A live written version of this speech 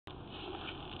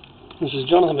This is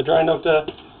Jonathan, the Drain Doctor.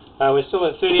 We're still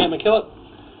at 38 McKillop.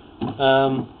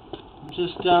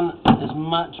 Just done as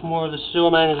much more of the sewer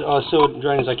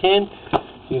drain as I can.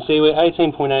 You can see we're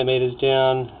 18.8 metres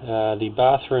down the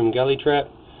bathroom gully trap.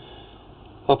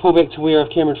 I'll pull back to where I've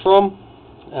cameraed from,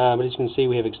 but as you can see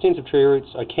we have extensive tree roots.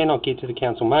 I cannot get to the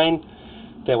council main.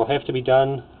 That will have to be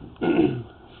done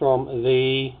from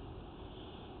the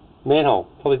manhole,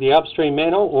 probably the upstream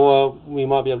manhole, or we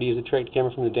might be able to use a tractor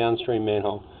camera from the downstream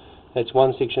manhole. That's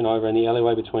one section over in the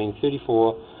alleyway between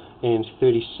 34 and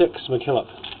 36 McKillop.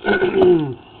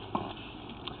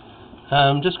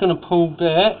 I'm just going to pull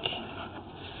back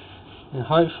and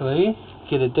hopefully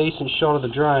get a decent shot of the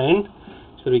drain.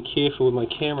 Just got to be careful with my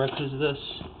camera because this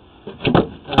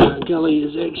gully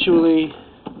is actually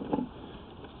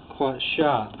quite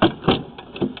sharp.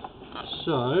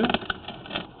 So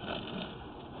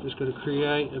just got to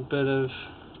create a bit of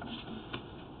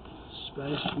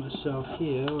space for myself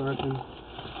here where I can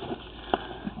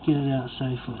get it out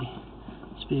safely.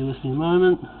 Just bear with me a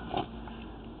moment.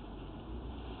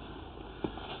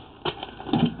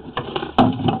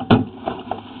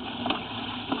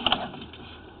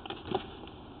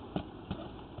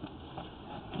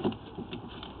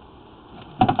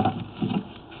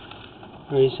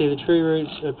 Now you see the tree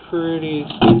roots are pretty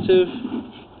extensive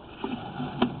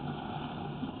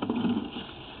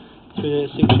through that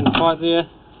section of pipe there.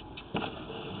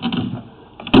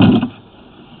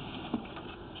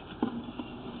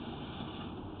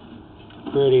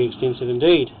 Pretty extensive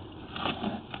indeed. It's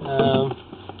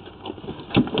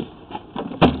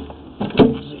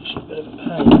actually a bit of a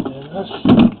pain doing this,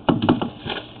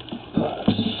 but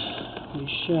we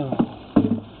shall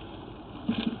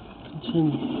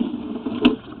continue.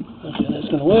 Okay, that's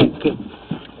going to work. Good.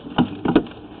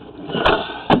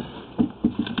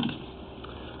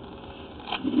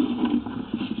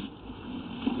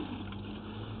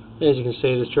 As you can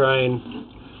see, this drain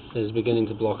is beginning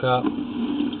to block up.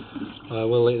 I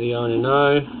will let the owner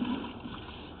know.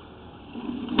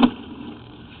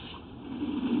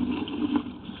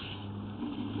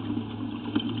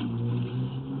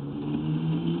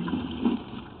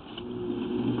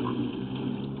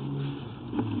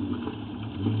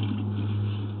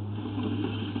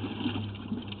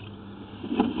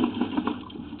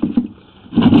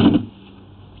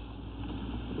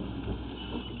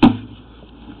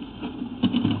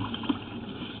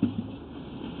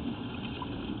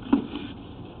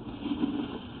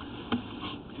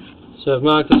 So I've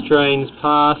marked this drain's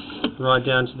path right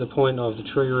down to the point of the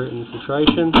tree root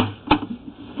infiltration.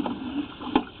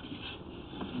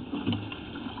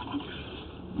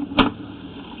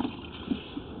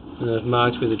 And I've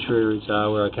marked where the tree roots are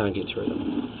where I can't get through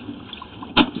them.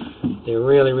 They're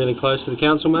really, really close to the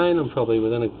council main. I'm probably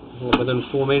within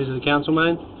 4 metres of the council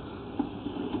main.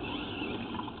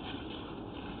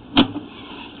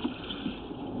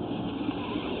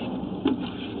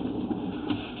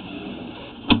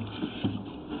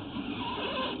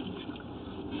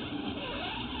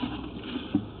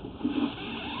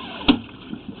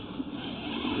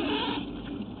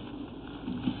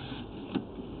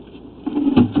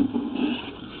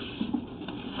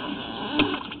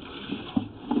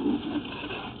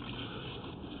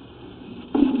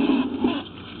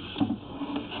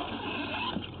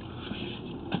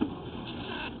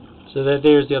 So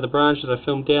there's the other branch that I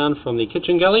filmed down from the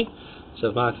kitchen gully. So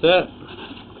I've marked that.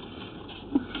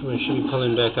 We should be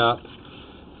pulling back up.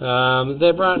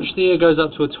 That branch there goes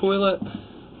up to a toilet.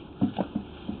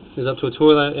 Goes up to a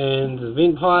toilet and the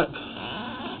vent pipe.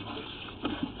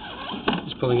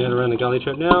 Just pulling it around the gully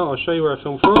trap now. I'll show you where I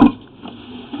filmed from.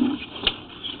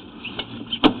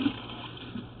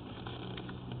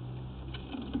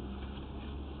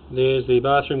 There's the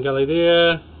bathroom gully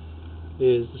there.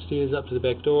 There's the stairs up to the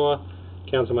back door.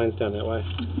 Council main's down that way.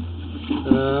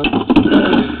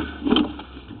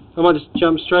 I might just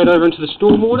jump straight over into the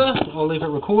stormwater. I'll leave it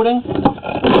recording,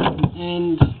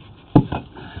 and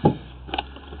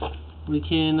we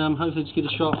can hopefully just get a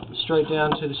shot straight down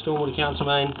to the stormwater council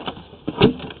main,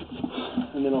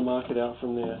 and then I'll mark it out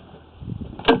from there.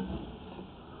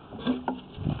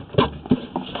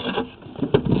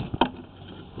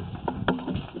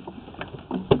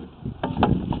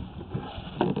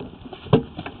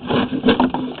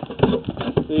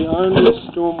 The only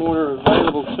stormwater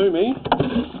available to me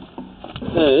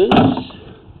is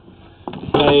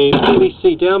a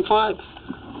PVC downpipe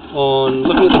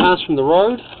looking at the house from the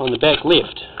road on the back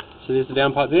left. So there's the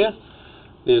downpipe there,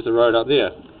 there's the road up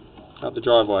there, up the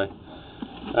driveway.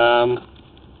 The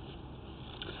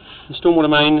stormwater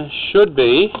main should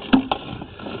be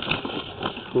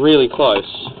really close.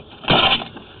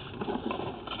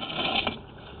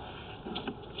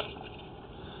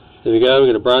 There we go,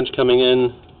 we've got a branch coming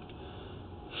in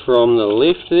from the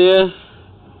left there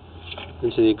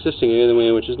into the existing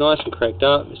earthenware, which is nice and cracked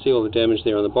up. You see all the damage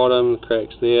there on the bottom, the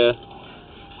cracks there.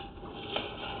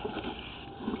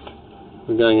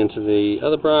 We're going into the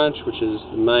other branch, which is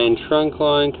the main trunk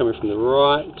line coming from the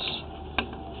right.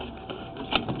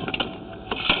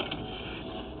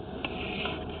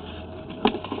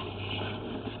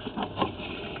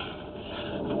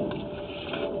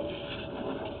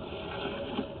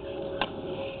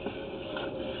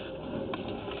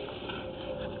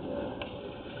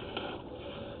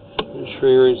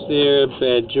 Tree roots there,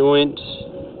 bad joint,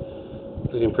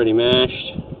 looking pretty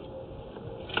mashed.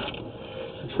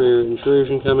 Tree root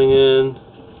intrusion coming in.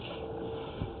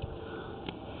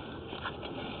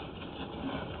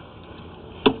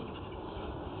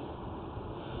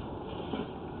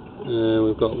 And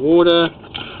we've got water,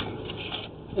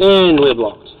 and we're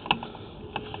blocked.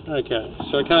 Okay,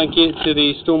 so I can't get to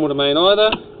the stormwater main either.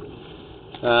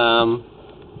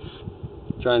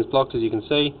 Drain's blocked, as you can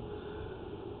see.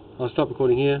 I'll stop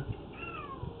recording here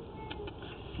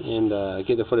and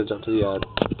get the footage up to the yard.